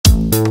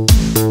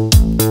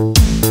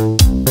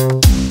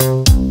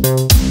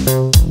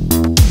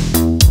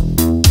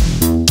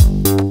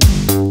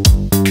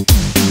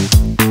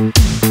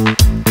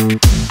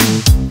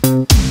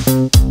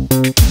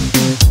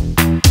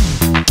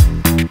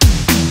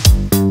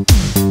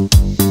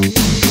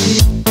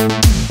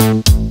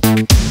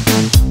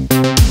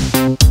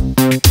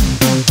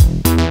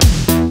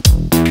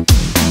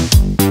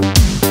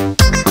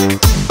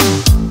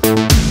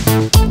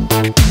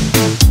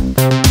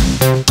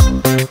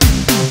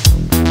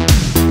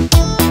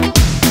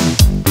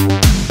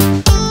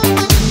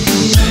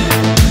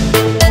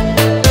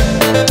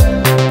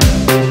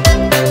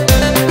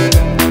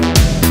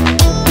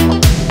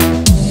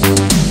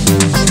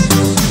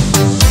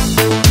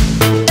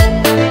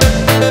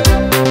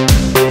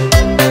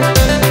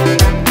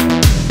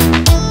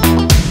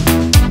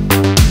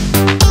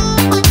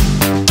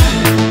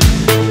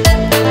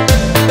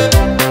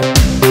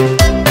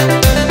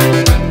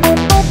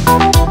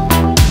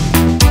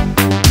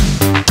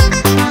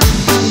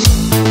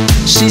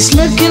She's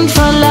looking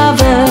for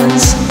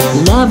lovers,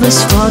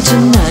 lovers for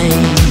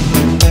tonight.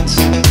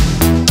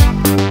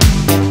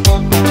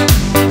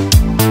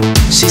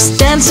 She's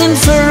dancing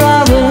for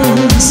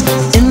hours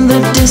in the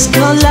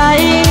disco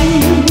light.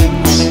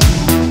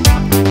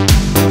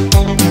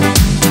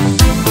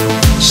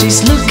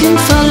 She's looking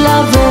for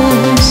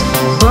lovers,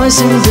 boys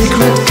in big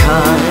red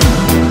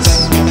cars,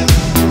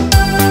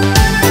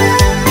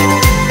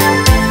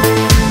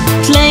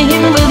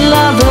 playing with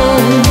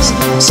lovers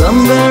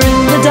somewhere in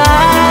the dark.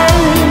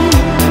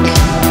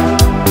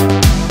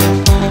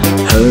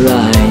 Her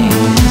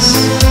eyes,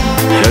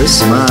 her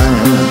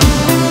smile,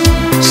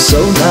 so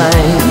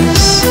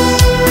nice,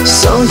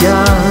 so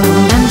young,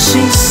 and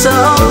she's so.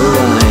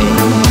 Her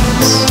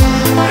eyes,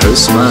 her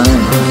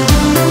smile,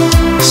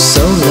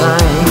 so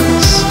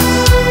nice,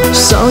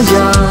 so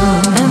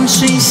young, and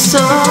she's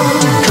so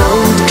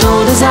cold,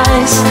 cold as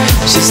ice.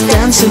 She's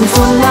dancing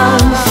for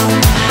love,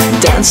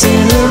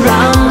 dancing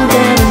around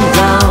and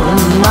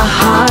around my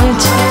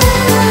heart.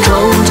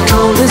 Cold,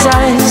 cold as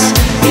ice.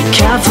 Be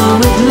careful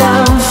with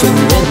love in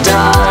the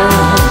dark.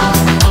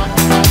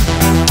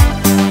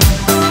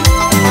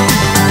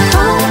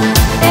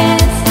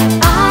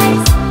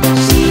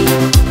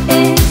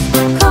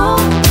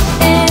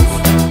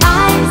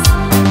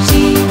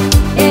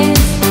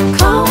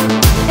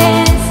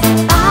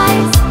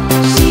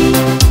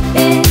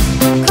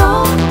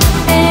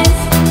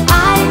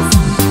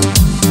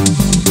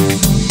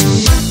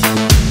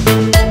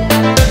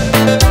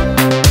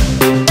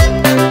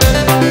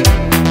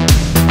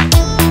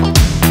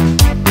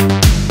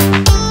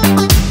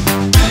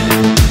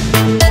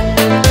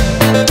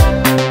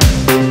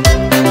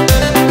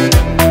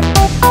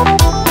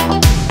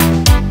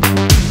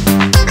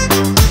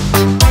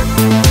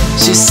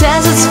 She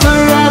says it's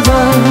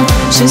forever,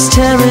 she's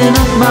tearing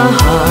up my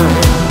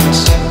heart.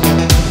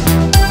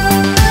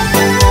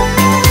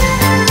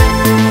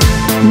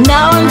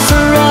 Now and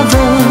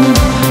forever,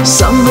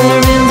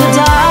 somewhere in the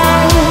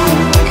dark.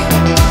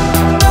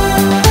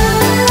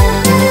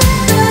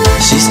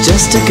 She's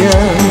just a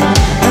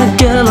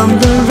girl on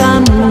the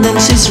run, and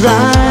she's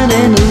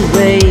running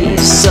away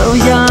so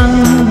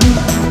young.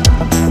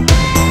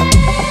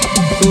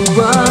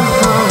 Whoa,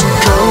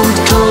 cold,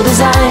 cold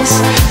as ice.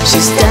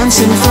 She's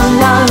dancing for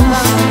love,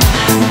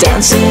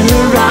 dancing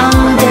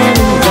around and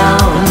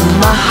around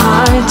my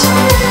heart.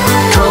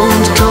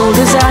 Cold, cold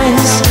as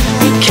ice.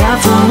 Be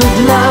careful with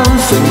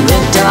love in the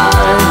dark.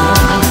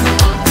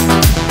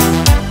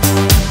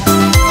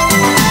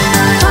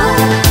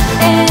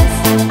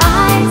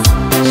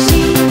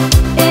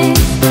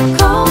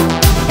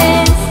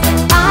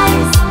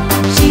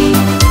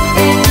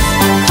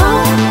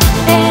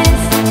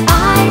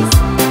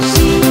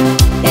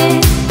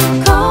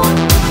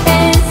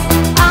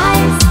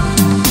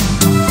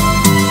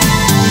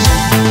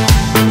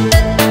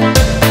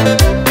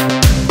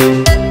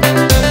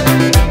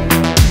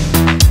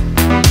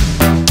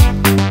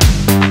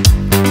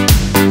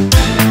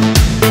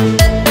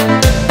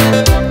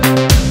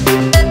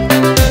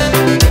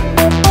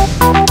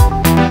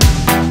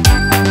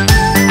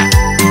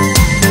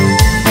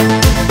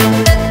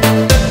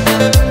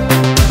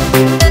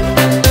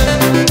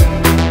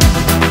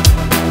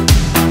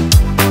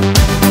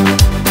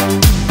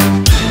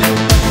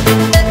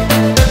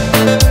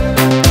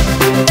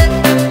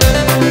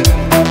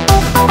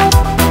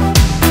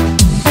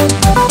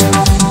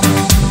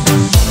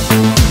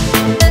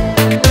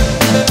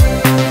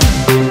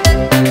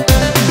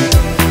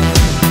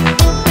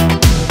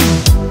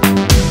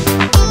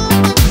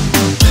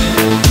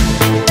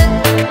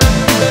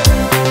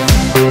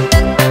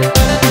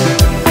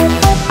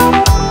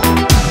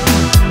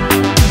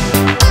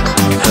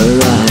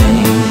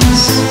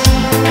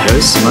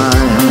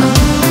 Smile,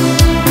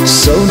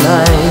 so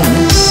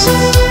nice,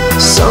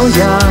 so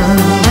young,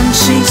 and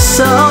she's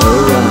so.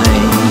 Her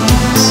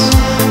eyes,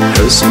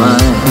 her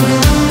smile,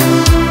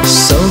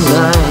 so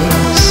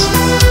nice,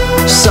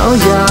 so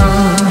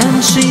young,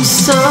 and she's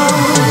so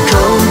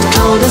cold,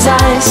 cold as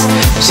ice.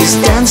 She's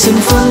dancing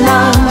for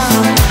love,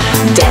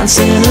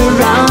 dancing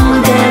around